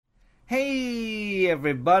Hey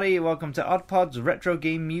everybody, welcome to Odd Pod's Retro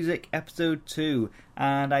Game Music Episode 2.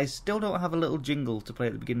 And I still don't have a little jingle to play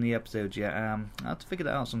at the beginning of the episode yet. I'll have to figure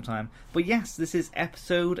that out sometime. But yes, this is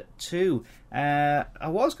Episode 2. I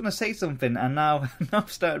was going to say something, and now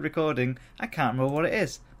I've started recording, I can't remember what it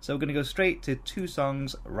is. So we're going to go straight to 2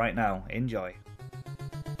 songs right now. Enjoy.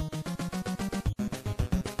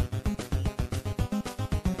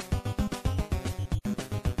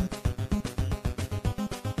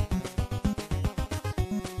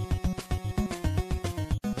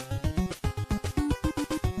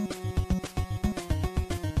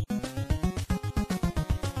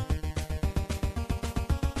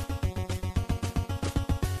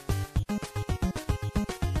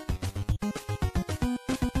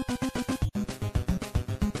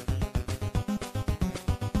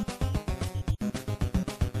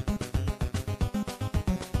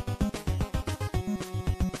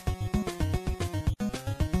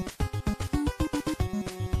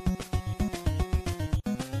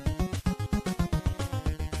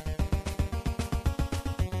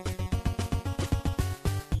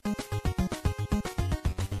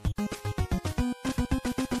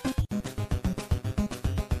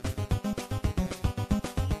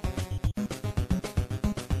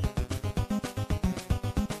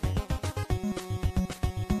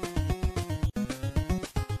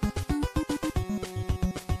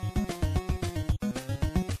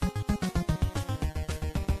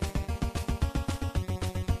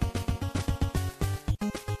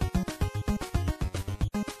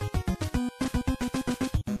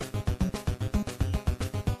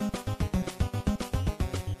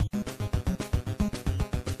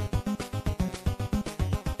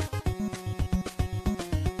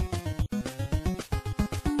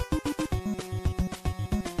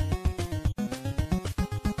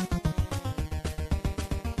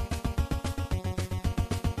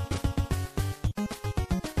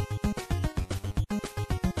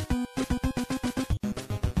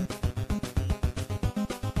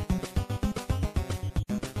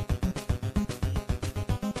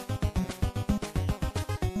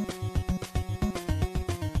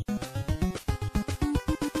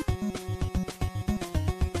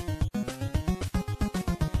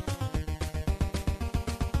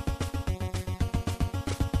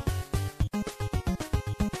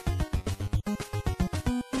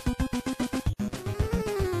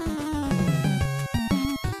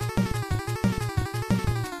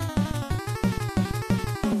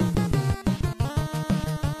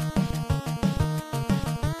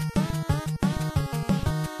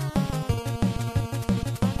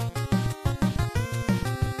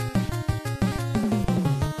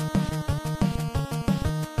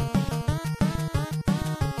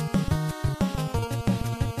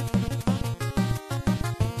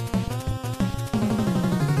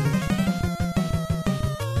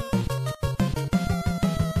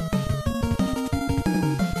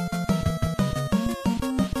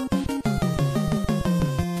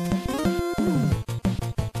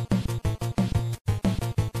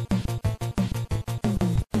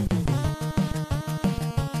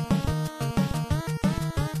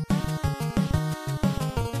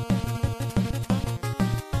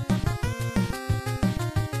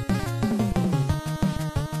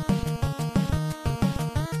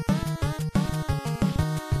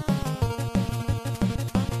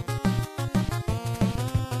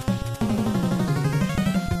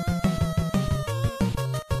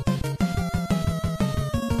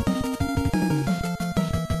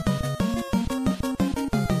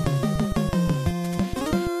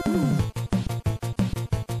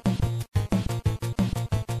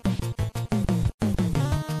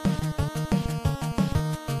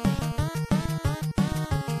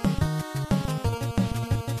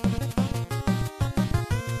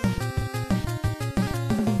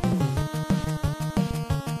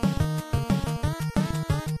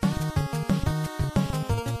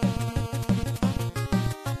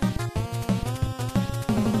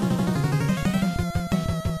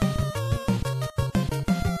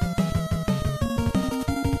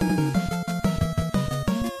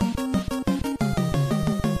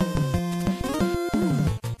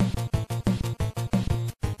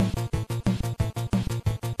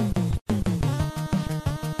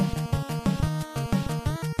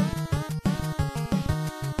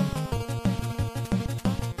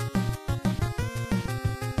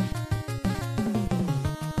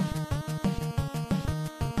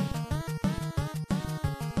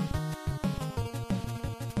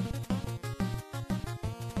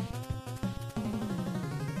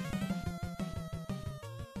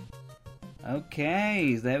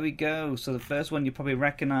 Okay, there we go. So the first one you probably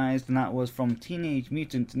recognised, and that was from Teenage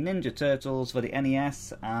Mutant Ninja Turtles for the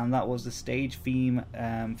NES, and that was the stage theme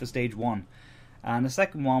for stage 1. And the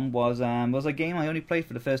second one was a game I only played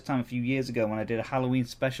for the first time a few years ago when I did a Halloween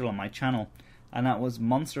special on my channel, and that was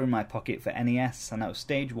Monster in My Pocket for NES, and that was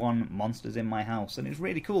stage 1, Monsters in My House, and it's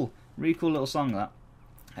really cool little song that.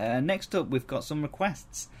 Next up, we've got some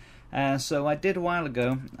requests. So I did a while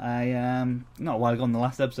ago, not a while ago, on the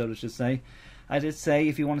last episode I should say, I did say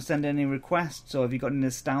if you want to send any requests or if you've got any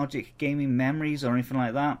nostalgic gaming memories or anything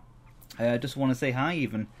like that, just want to say hi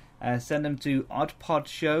even, send them to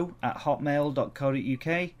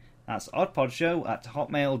oddpodshow@hotmail.co.uk. That's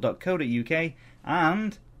oddpodshow@hotmail.co.uk,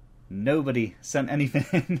 and nobody sent anything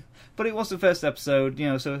in. But it was the first episode,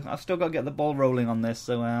 so I've still got to get the ball rolling on this,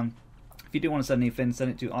 so if you do want to send anything,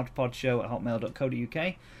 send it to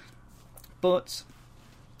oddpodshow@hotmail.co.uk. But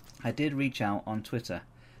I did reach out on Twitter,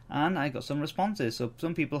 and I got some responses. So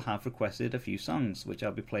some people have requested a few songs, which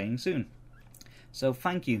I'll be playing soon. So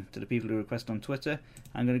thank you to the people who request on Twitter.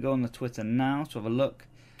 I'm going to go on the Twitter now to have a look,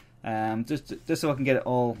 just so I can get it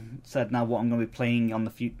all said now, what I'm going to be playing on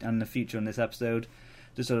the future in this episode,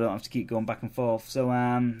 just so I don't have to keep going back and forth. So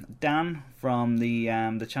Dan from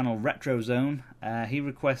the channel Retro Zone, he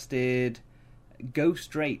requested Go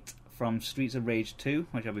Straight from Streets of Rage 2,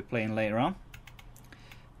 which I'll be playing later on.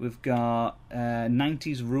 We've got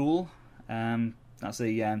 90s Rule, that's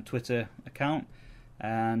a Twitter account,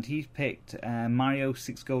 and he picked Mario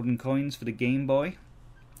 6 Golden Coins for the Game Boy,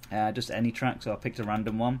 just any track, so I picked a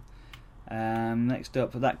random one. Next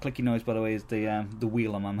up, that clicky noise by the way is the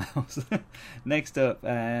wheel on my mouse. Next up,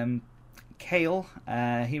 Kale,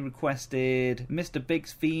 he requested Mr.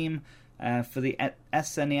 Big's theme for the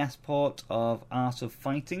SNES port of Art of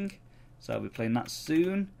Fighting, so I'll be playing that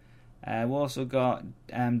soon. We've also got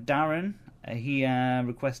Darren. He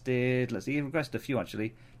requested, he requested a few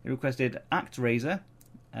actually. He requested ActRaiser.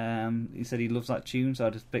 He said he loves that tune, so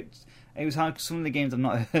I just picked. It was hard because some of the games I've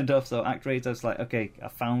not heard of, so ActRaiser, I was like, okay, I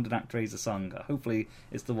found an ActRaiser song. Hopefully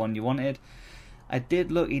it's the one you wanted. He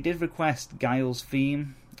did request Guile's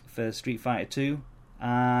theme for Street Fighter 2.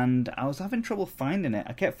 And I was having trouble finding it.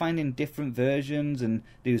 I kept finding different versions, and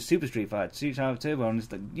there was Super Street Fighter, Street Fighter Turbo, and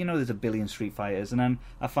it's like, there's a billion Street Fighters, and then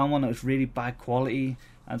I found one that was really bad quality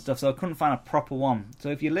and stuff, so I couldn't find a proper one. So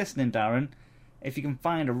if you're listening, Darren, if you can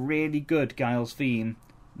find a really good Guile's theme,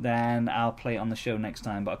 then I'll play it on the show next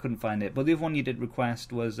time, but I couldn't find it. But the other one you did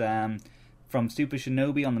request was from Super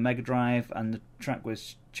Shinobi on the Mega Drive, and the track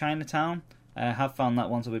was Chinatown. I have found that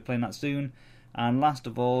one, so I'll be playing that soon. And last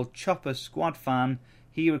of all, Chopper Squad Fan,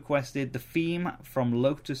 he requested the theme from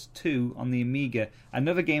Lotus 2 on the Amiga,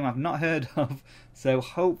 another game I've not heard of, so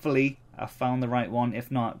hopefully I found the right one. If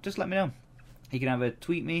not, just let me know. You can either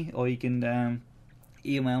tweet me or you can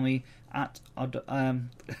email me at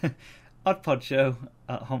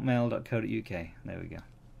oddpodshow@hotmail.co.uk. There we go.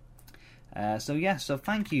 So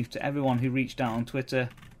thank you to everyone who reached out on Twitter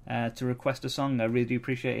to request a song. I really do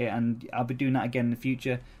appreciate it, and I'll be doing that again in the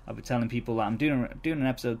future. I'll be telling people that I'm doing an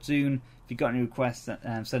episode soon. If you've got any requests,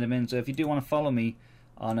 send them in. So if you do want to follow me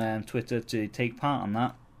on Twitter to take part on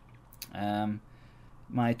that,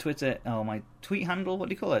 my tweet handle, what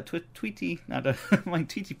do you call it? Tweety? I don't know. My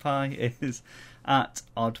tweety pie is at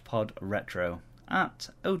oddpodretro, at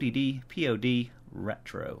ODDPOD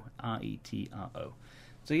retro, RETRO.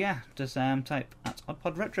 So yeah, just type at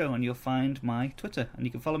oddpodretro and you'll find my Twitter, and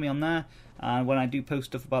you can follow me on there. And when I do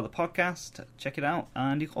post stuff about the podcast, check it out,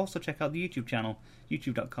 and you can also check out the YouTube channel,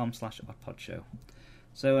 youtube.com/oddpodshow.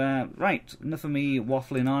 So right, enough of me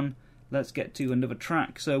waffling on. Let's get to another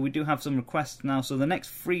track. So we do have some requests now. So the next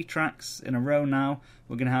 3 tracks in a row now,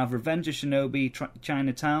 we're going to have Revenge of Shinobi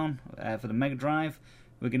Chinatown for the Mega Drive.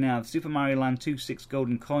 We're going to have Super Mario Land 2 6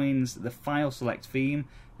 Golden Coins, the File Select theme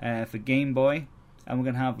for Game Boy. And we're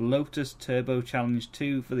going to have Lotus Turbo Challenge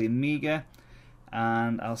 2 for the Amiga.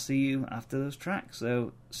 And I'll see you after those tracks.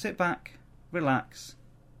 So sit back, relax,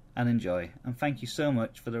 and enjoy. And thank you so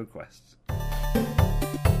much for the requests.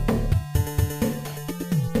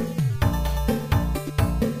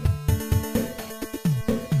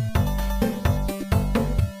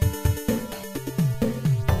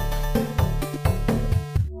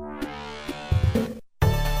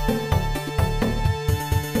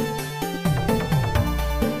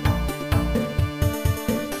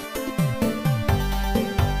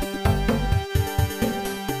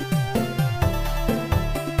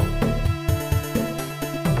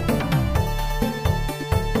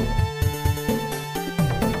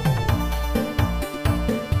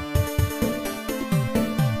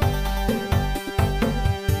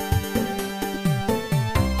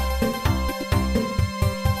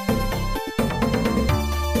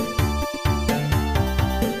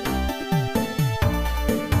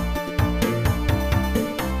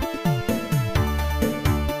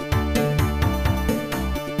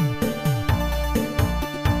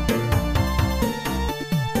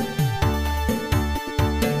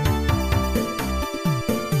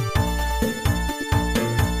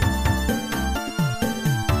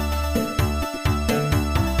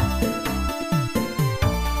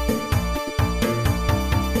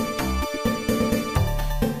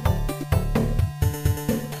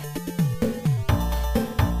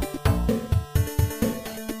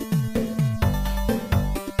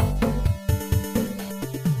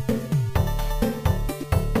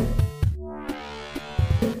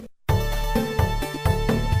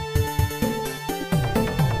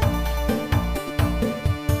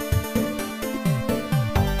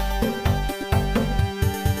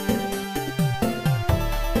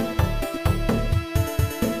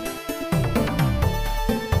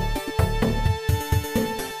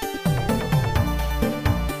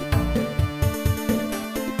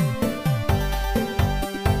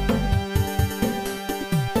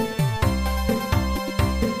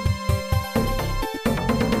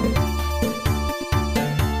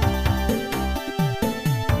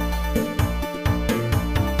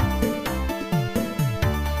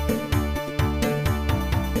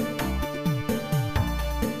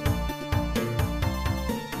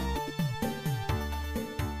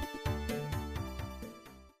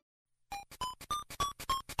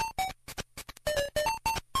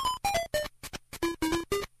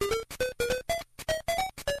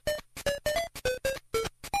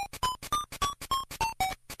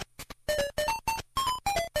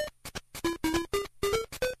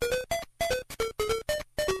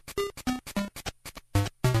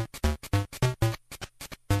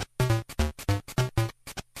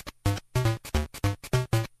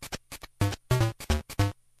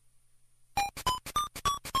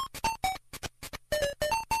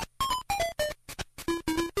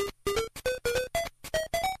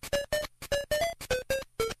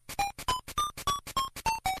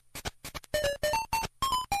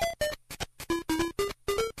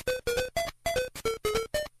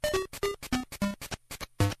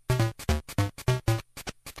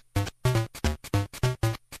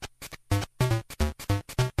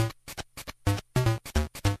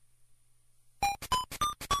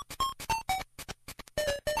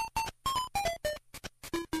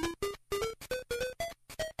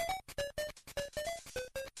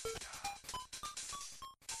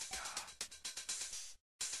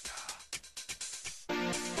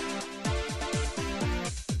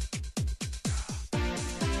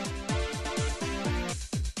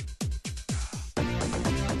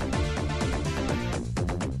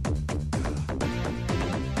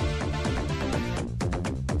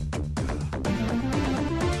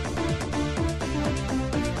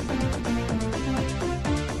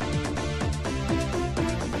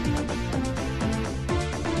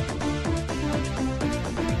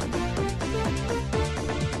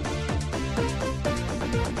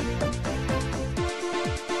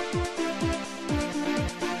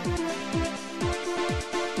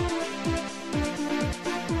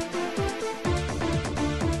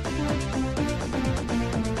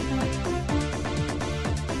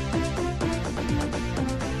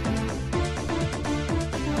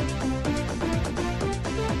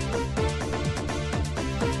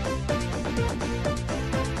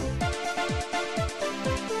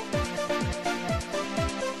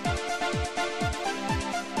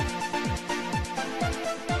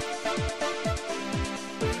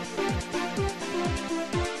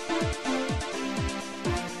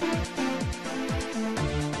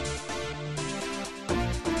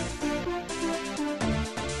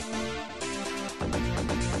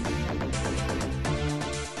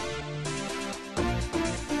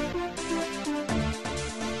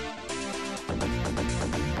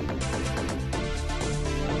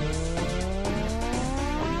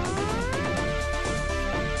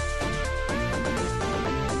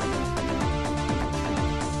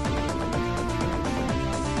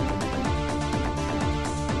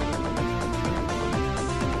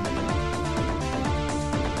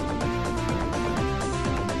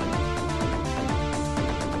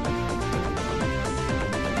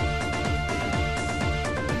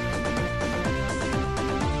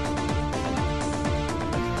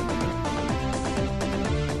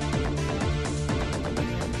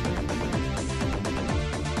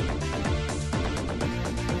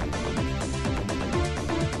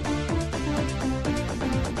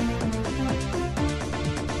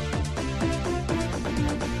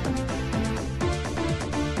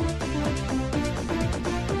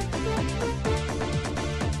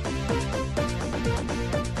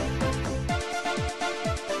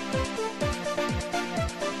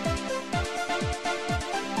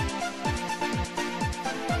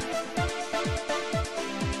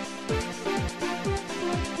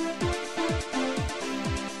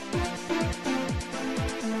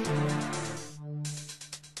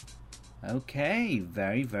 Okay,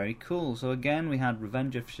 very, very cool. So again, we had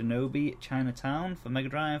Revenge of Shinobi Chinatown for Mega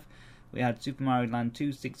Drive. We had Super Mario Land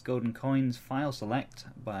 2 6 Golden Coins File Select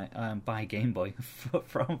by Game Boy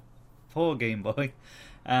for Game Boy,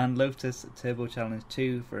 and Lotus Turbo Challenge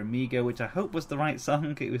 2 for Amiga, which I hope was the right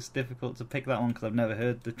song. It was difficult to pick that one because I've never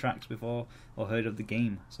heard the tracks before or heard of the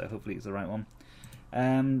game, so hopefully it's the right one.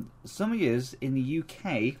 Some of yous in the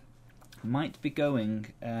UK might be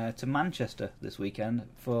going to Manchester this weekend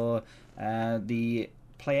for the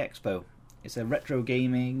Play Expo. It's a retro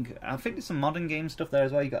gaming. I think there's some modern game stuff there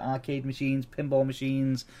as well. You've got arcade machines, pinball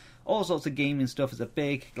machines, all sorts of gaming stuff. It's a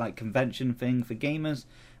big convention thing for gamers,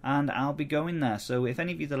 and I'll be going there. So if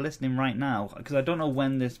any of you are listening right now, because I don't know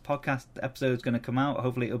when this podcast episode is going to come out,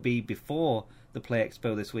 hopefully it'll be before the Play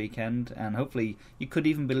Expo this weekend, and hopefully you could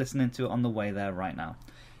even be listening to it on the way there right now.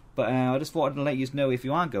 But I just wanted to let you know, if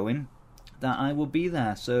you are going, that I will be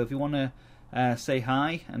there. So if you want to say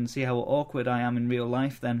hi and see how awkward I am in real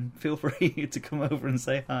life, then feel free to come over and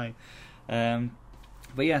say hi.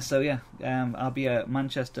 But yeah, I'll be at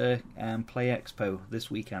Manchester Play Expo this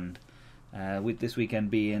weekend. With this weekend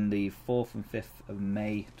being the 4th and 5th of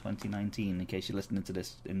May 2019, in case you're listening to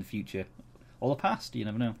this in the future or the past, you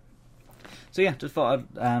never know. So yeah, just thought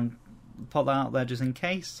I'd put that out there just in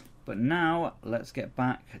case. But now, let's get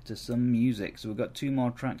back to some music. So we've got 2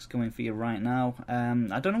 more tracks coming for you right now.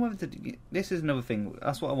 I don't know whether this is another thing.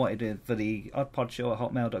 That's what I wanted to do for the oddpodshow at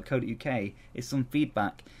hotmail.co.uk, is some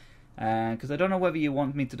feedback. Because I don't know whether you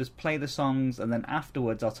want me to just play the songs and then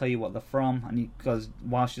afterwards I'll tell you what they're from, and because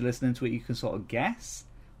whilst you're listening to it you can sort of guess,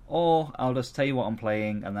 or I'll just tell you what I'm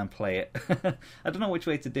playing and then play it. I don't know which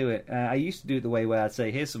way to do it. I used to do it the way where I'd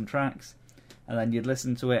say, here's some tracks, and then you'd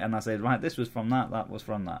listen to it and I'd say, right, this was from that was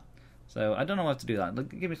from that. So I don't know how to do that.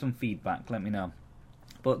 Give me some feedback, let me know.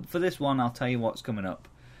 But for this one, I'll tell you what's coming up.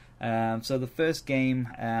 So the first game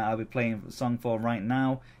I'll be playing the song for right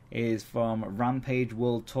now is from Rampage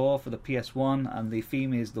World Tour for the PS1, and the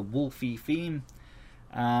theme is the Wolfie theme.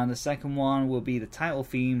 And the second one will be the title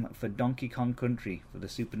theme for Donkey Kong Country for the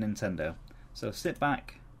Super Nintendo. So sit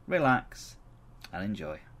back, relax, and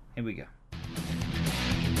enjoy. Here we go.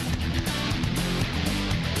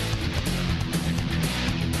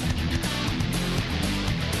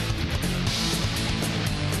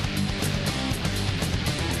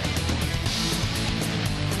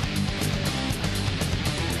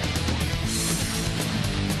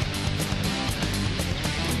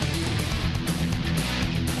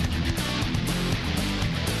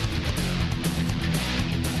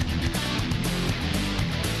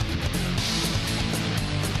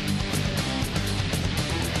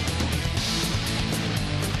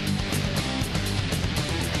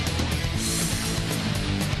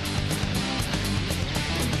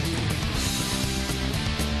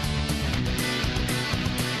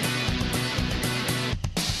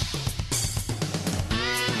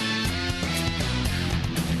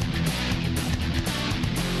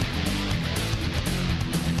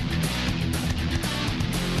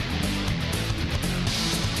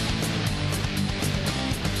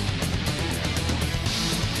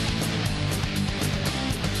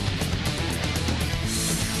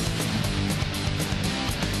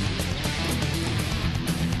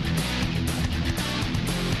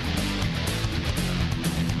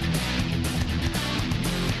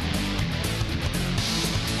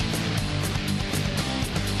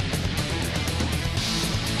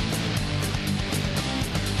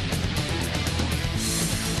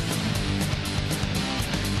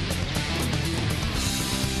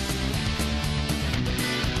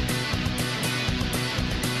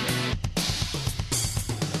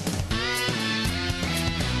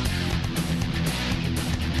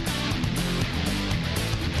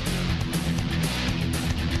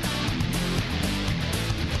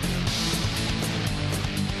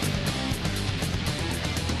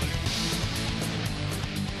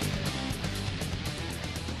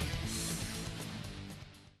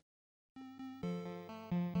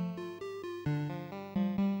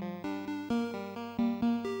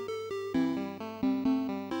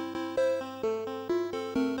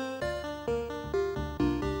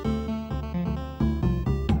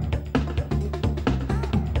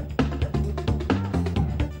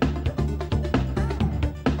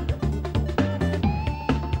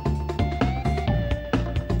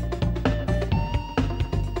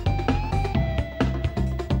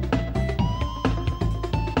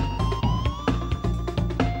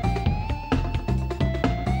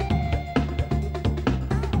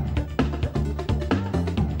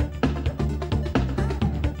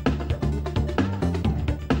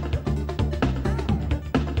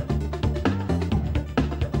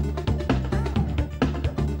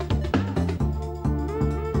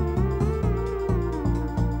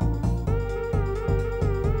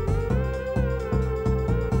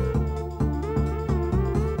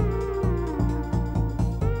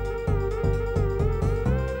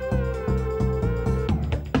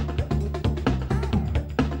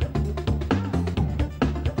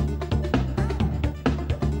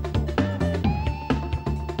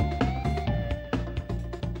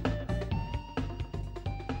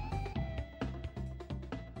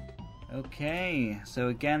 Okay, so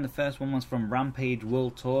again, the first one was from Rampage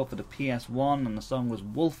World Tour for the PS1, and the song was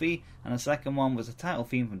Wolfie, and the second one was a title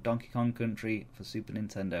theme from Donkey Kong Country for Super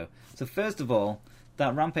Nintendo. So first of all,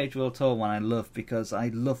 that Rampage World Tour one I love because I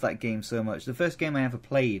love that game so much. The first game I ever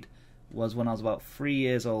played was when I was about 3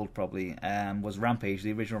 years old, probably, was Rampage,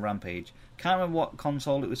 the original Rampage. Can't remember what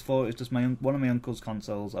console it was for. It was just one of my uncle's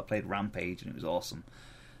consoles. I played Rampage, and it was awesome.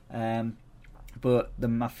 But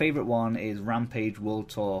my favourite one is Rampage World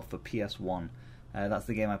Tour for PS1. That's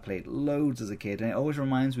the game I played loads as a kid, and it always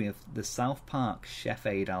reminds me of the South Park Chef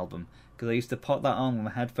Aid album, because I used to put that on with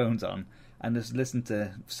my headphones on and just listen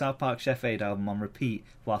to South Park Chef Aid album on repeat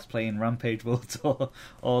whilst playing Rampage World Tour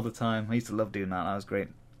all the time. I used to love doing that. That was great.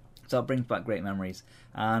 So it brings back great memories.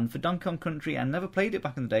 And for Donkey Kong Country, I never played it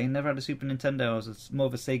back in the day. Never had a Super Nintendo. I was more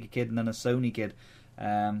of a Sega kid and then a Sony kid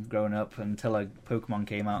growing up until Pokemon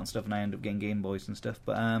came out and stuff, and I ended up getting Game Boys and stuff.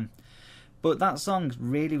 But that song's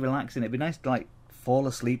really relaxing. It'd be nice to fall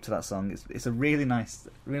asleep to that song. It's a really nice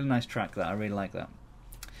track. That I really like that.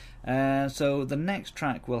 So the next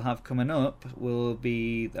track we'll have coming up will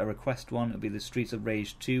be a request one. It'll be the Streets of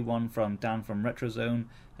Rage 2 one from Dan from Retrozone,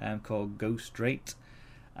 called Go Straight.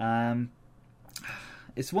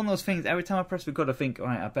 It's one of those things, every time I press record I think,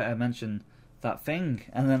 alright, I better mention that thing,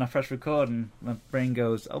 and then I press record and my brain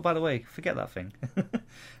goes, oh, by the way, forget that thing.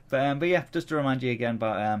 but yeah, just to remind you again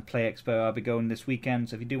about Play Expo, I'll be going this weekend,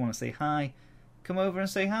 so if you do want to say hi, come over and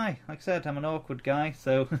say hi. Like I said, I'm an awkward guy,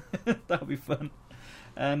 so that'll be fun.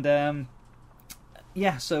 And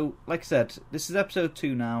yeah, so like I said, this is episode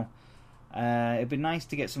 2 now. It'd be nice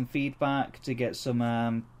to get some feedback, to get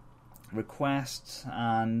some requests,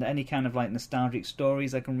 and any kind of nostalgic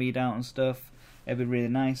stories I can read out and stuff. It'd be really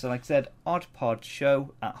nice. So like I said,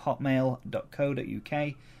 oddpodshow@hotmail.co.uk,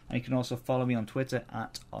 and you can also follow me on Twitter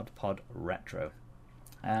 @oddpodretro.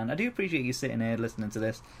 And I do appreciate you sitting here listening to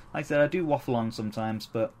this. Like I said, I do waffle on sometimes,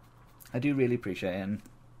 but I do really appreciate it. And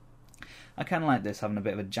I kind of like this, having a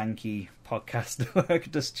bit of a janky podcast where I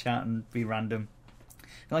could just chat and be random.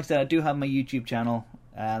 And like I said, I do have my YouTube channel,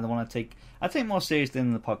 the one I take more seriously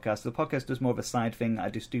than the podcast. The podcast is more of a side thing I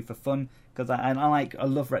just do for fun, because I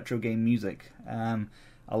love retro game music a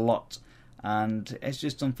lot, and it's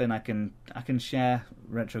just something I can share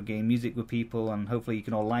retro game music with people, and hopefully you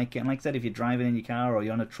can all like it. And like I said, if you're driving in your car or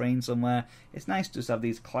you're on a train somewhere, it's nice to just have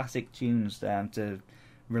these classic tunes to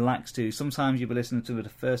relax to. Sometimes you'll be listening to it the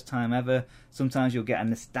first time ever. Sometimes you'll get a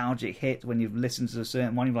nostalgic hit when you've listened to a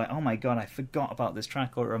certain one. You're like, oh my god, I forgot about this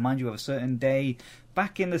track, or it reminds you of a certain day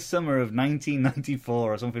back in the summer of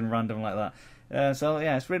 1994 or something random like that. So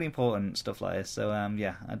yeah, it's really important, stuff like this. So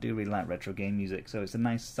yeah, I do really like retro game music, so it's a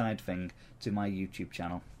nice side thing to my YouTube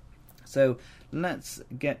channel. So let's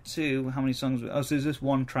get to how many songs. So there's just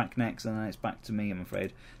one track next, and then it's back to me, I'm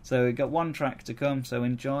afraid. So we've got one track to come, so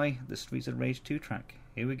enjoy the Streets of Rage 2 track.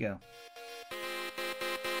 Here we go.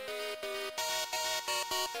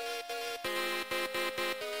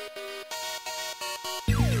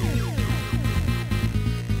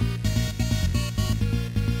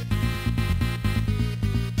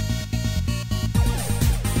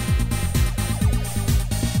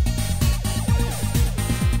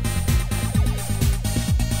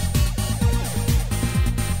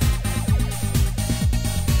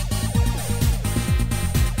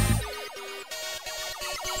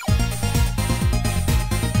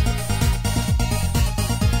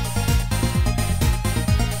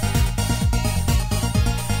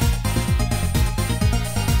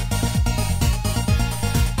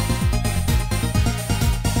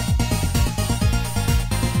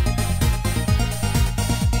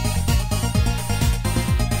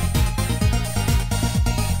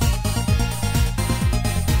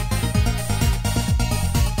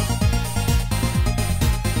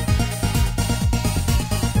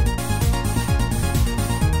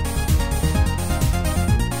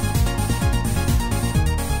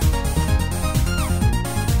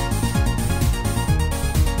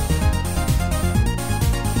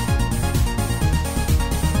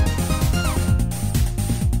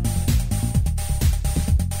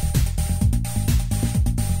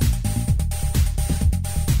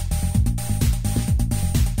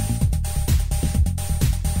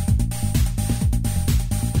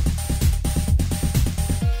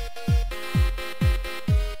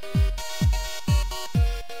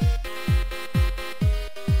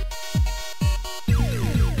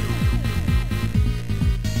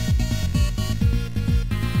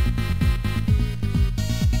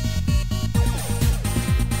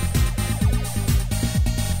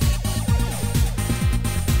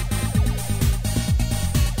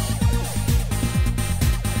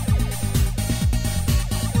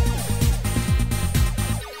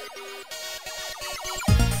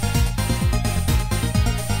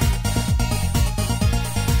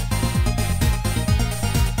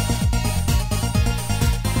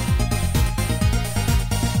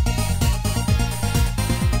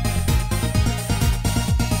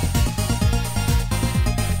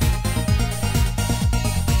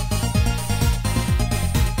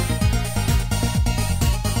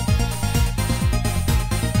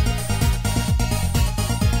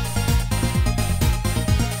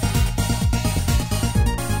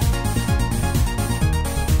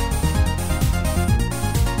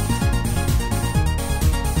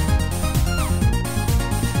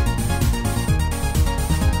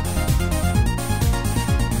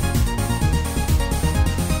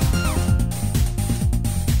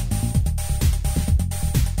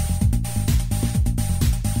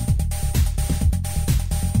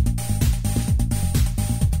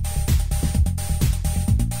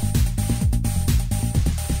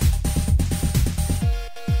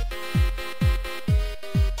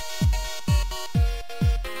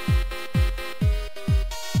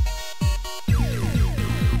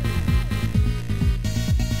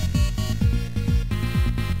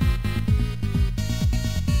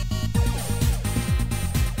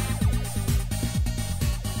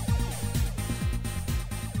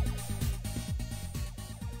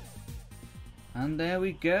 there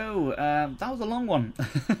we go. That was a long one.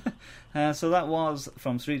 So that was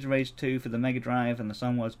from Streets of Rage 2 for the Mega Drive, and the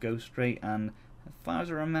song was Go Straight, and as far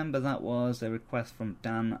as I remember that was a request from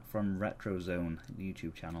Dan from Retrozone, the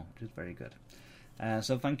YouTube channel, which is very good.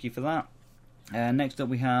 So thank you for that. Next up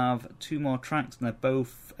we have two more tracks, and they're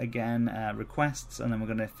both again requests, and then we're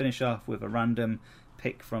going to finish off with a random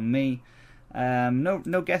pick from me.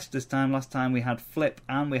 No guest this time. Last time we had Flip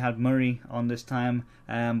and we had Murray on this time,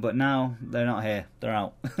 but now they're not here, they're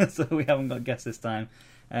out. So we haven't got guests this time.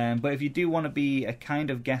 But if you do want to be a kind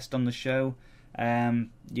of guest on the show,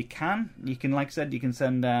 you can, like I said, you can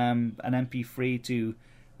send an MP3 to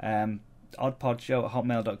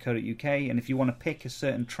oddpodshow@hotmail.co.uk, and if you want to pick a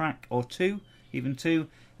certain track or two, even two,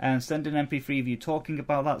 and send an MP3 of you talking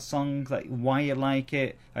about that song, like why you like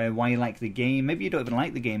it, why you like the game. Maybe you don't even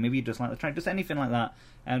like the game, maybe you just like the track, just anything like that.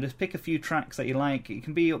 And just pick a few tracks that you like. It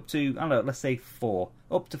can be up to, I don't know, let's say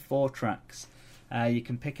up to four tracks. You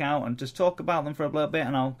can pick out and just talk about them for a little bit,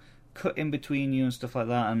 and I'll cut in between you and stuff like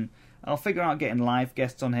that. And I'll figure out getting live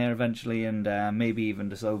guests on here eventually, and maybe even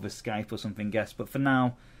just over Skype or something guests. But for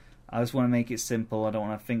now, I just want to make it simple. I don't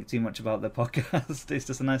want to think too much about the podcast. It's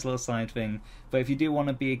just a nice little side thing. But if you do want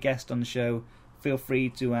to be a guest on the show, feel free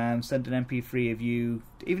to send an MP3 of you,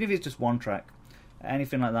 even if it's just one track,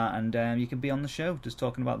 anything like that, and you can be on the show just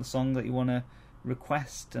talking about the song that you want to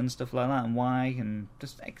request and stuff like that, and why, and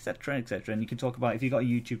just etc, etc. And you can talk about, if you've got a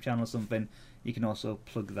YouTube channel or something, you can also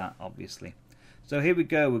plug that, obviously. So here we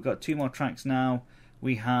go. We've got two more tracks now.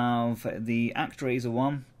 We have the ActRaiser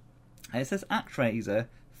one. It says ActRaiser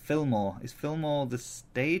Fillmore. Is Fillmore the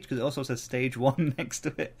stage? Because it also says Stage 1 next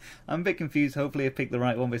to it. I'm a bit confused. Hopefully I picked the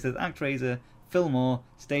right one, but it says ActRaiser Fillmore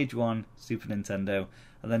Stage 1 Super Nintendo.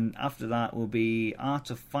 And then after that will be Art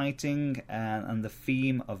of Fighting and the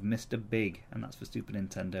theme of Mr. Big, and that's for Super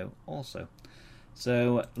Nintendo also.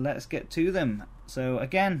 So let's get to them. So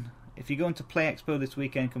again, if you're going to Play Expo this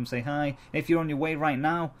weekend, come say hi. If you're on your way right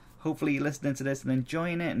now, hopefully you're listening to this and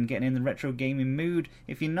enjoying it and getting in the retro gaming mood.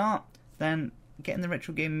 If you're not, then get in the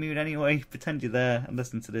retro gaming mood anyway. Pretend you're there and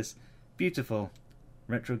listen to this beautiful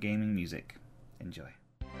retro gaming music. Enjoy.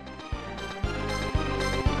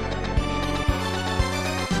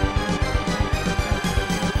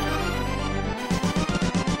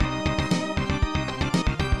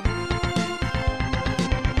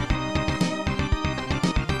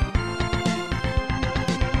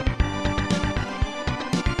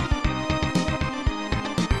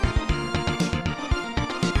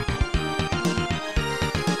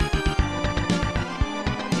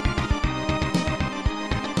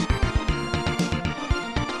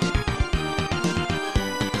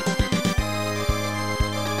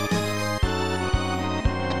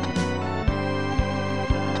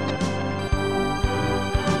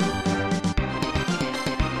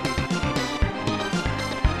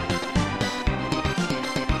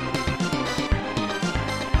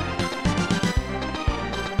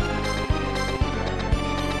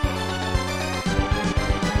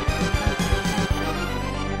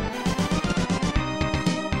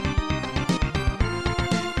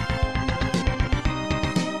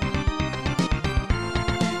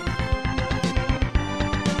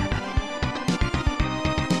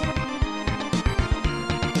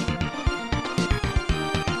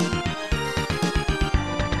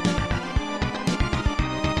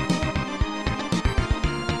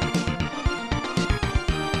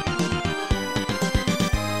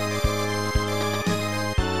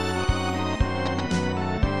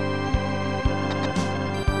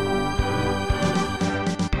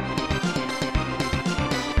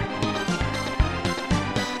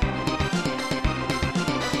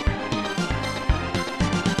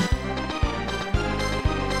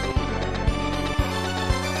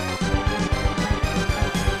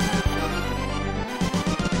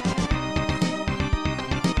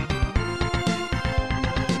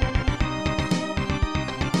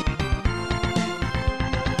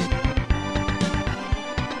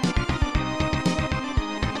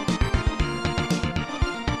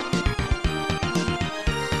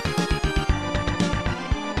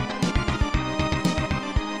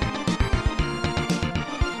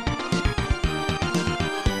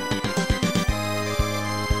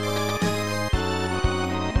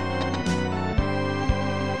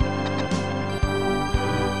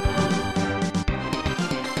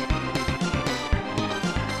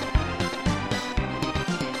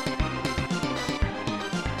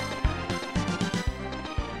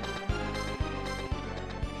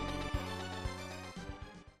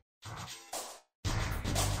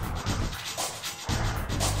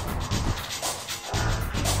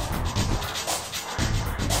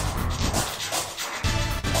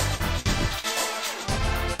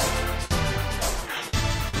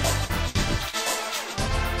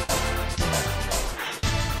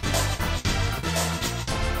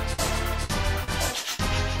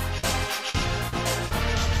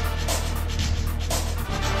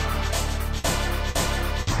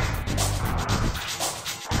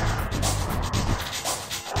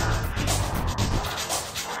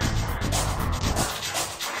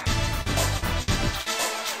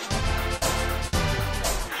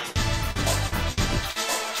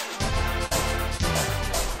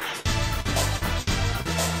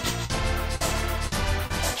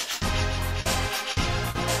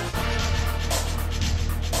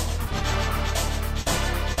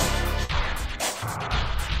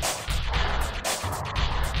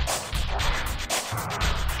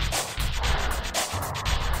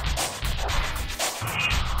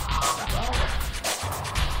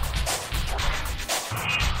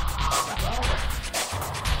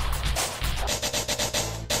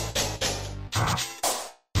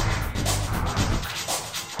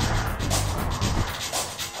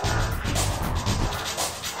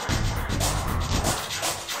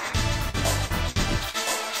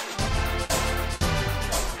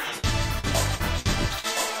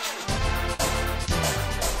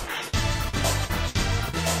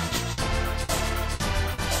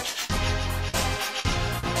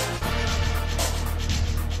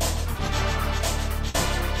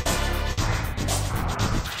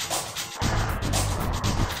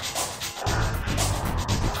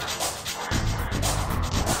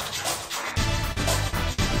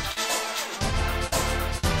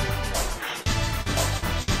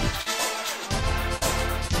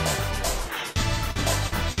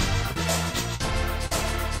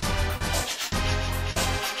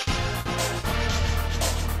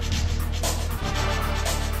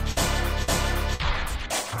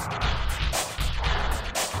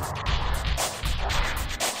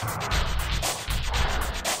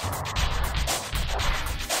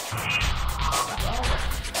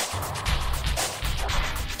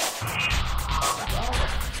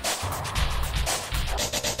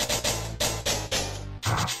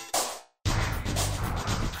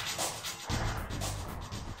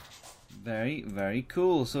 Very, very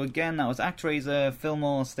cool. So again, that was ActRaiser,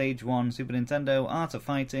 Fillmore, Stage 1, Super Nintendo, Art of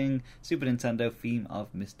Fighting, Super Nintendo, Theme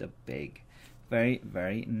of Mr. Big. Very,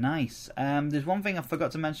 very nice. There's one thing I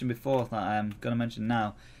forgot to mention before that I'm going to mention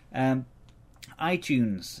now.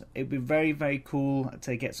 iTunes. It'd be very, very cool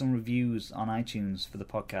to get some reviews on iTunes for the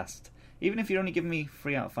podcast. Even if you're only giving me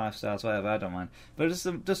 3 out of 5 stars, whatever, I don't mind. But just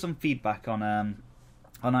some feedback on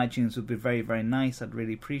iTunes would be very, very nice. I'd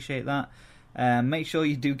really appreciate that. Make sure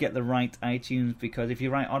you do get the right iTunes, because if you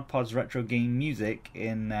write Odd Pods Retro Game Music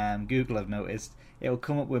in Google, I've noticed, it'll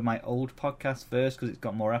come up with my old podcast first because it's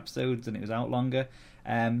got more episodes and it was out longer.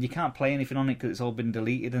 You can't play anything on it because it's all been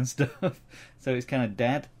deleted and stuff, so it's kind of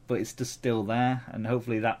dead, but it's just still there, and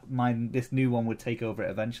hopefully this new one would take over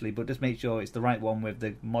it eventually. But just make sure it's the right one with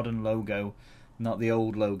the modern logo, not the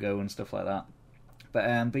old logo and stuff like that.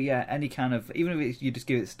 But yeah, any kind of, even if you just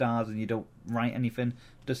give it stars and you don't write anything,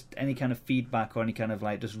 just any kind of feedback or any kind of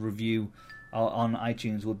just review on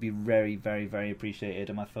iTunes would be very, very, very appreciated.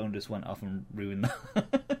 And my phone just went off and ruined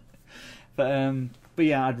that. But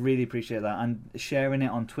yeah, I'd really appreciate that, and sharing it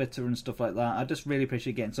on Twitter and stuff like that. I just really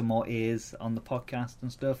appreciate getting some more ears on the podcast and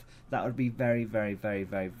stuff. That would be very, very, very,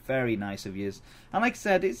 very, very nice of you. And like I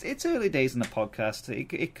said, it's early days in the podcast.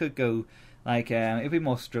 It could go. It'll be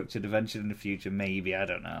more structured eventually in the future, maybe, I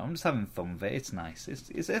don't know. I'm just having fun with it, it's nice.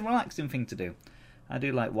 It's a relaxing thing to do. I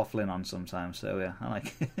do like waffling on sometimes, so yeah, I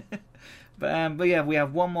like it. But yeah, we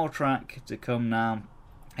have one more track to come now.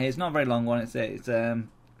 It's not a very long one, it's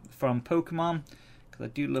from Pokemon, because I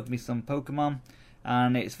do love me some Pokemon.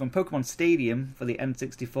 And it's from Pokemon Stadium for the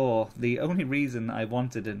N64. The only reason I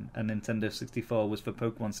wanted a Nintendo 64 was for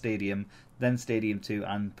Pokemon Stadium, then Stadium 2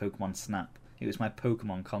 and Pokemon Snap. It was my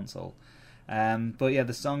Pokemon console. But yeah,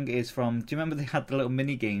 the song is from... Do you remember they had the little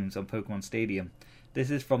mini games on Pokemon Stadium?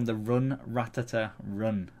 This is from the Run Rattata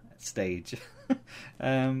Run stage.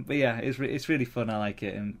 But yeah, it's really fun. I like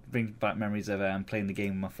it, and brings back memories of playing the game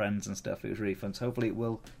with my friends and stuff. It was really fun. So hopefully it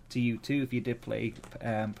will to you too if you did play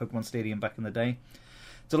Pokemon Stadium back in the day.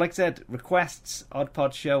 So like I said, requests,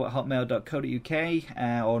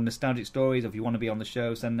 oddpodshow@hotmail.co.uk, or nostalgic stories. If you want to be on the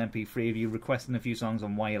show, send an MP3 of you requesting a few songs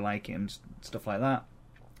on why you like it and stuff like that.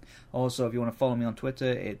 Also, if you want to follow me on Twitter,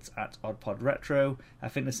 it's @oddpodretro. I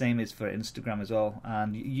think the same is for Instagram as well.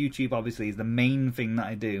 And YouTube, obviously, is the main thing that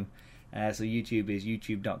I do. So YouTube is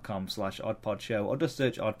youtube.com/oddpodshow, or just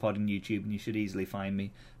search Oddpod in YouTube and you should easily find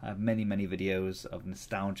me. I have many, many videos of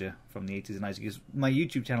nostalgia from the 80s and 90s, because my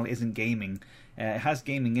YouTube channel isn't gaming. It has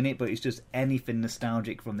gaming in it, but it's just anything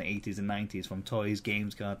nostalgic from the 80s and 90s, from toys,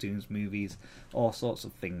 games, cartoons, movies, all sorts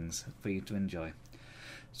of things for you to enjoy.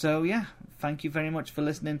 So yeah, thank you very much for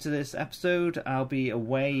listening to this episode. I'll be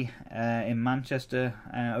away in Manchester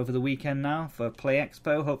over the weekend now for Play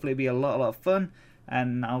Expo. Hopefully it'll be a lot of fun,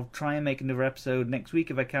 and I'll try and make another episode next week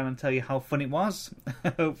if I can and tell you how fun it was,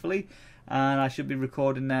 hopefully. And I should be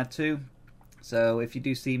recording there too. So if you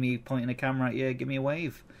do see me pointing a camera at you, give me a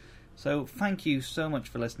wave. So thank you so much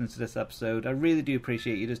for listening to this episode. I really do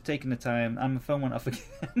appreciate you just taking the time. And my phone went off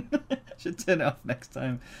again. I should turn it off next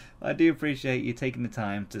time. I do appreciate you taking the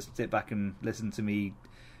time to sit back and listen to me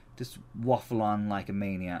just waffle on like a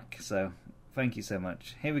maniac. So thank you so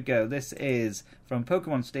much. Here we go. This is from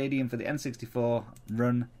Pokemon Stadium for the N64,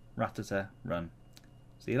 Run Rattata Run.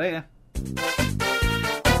 See you later.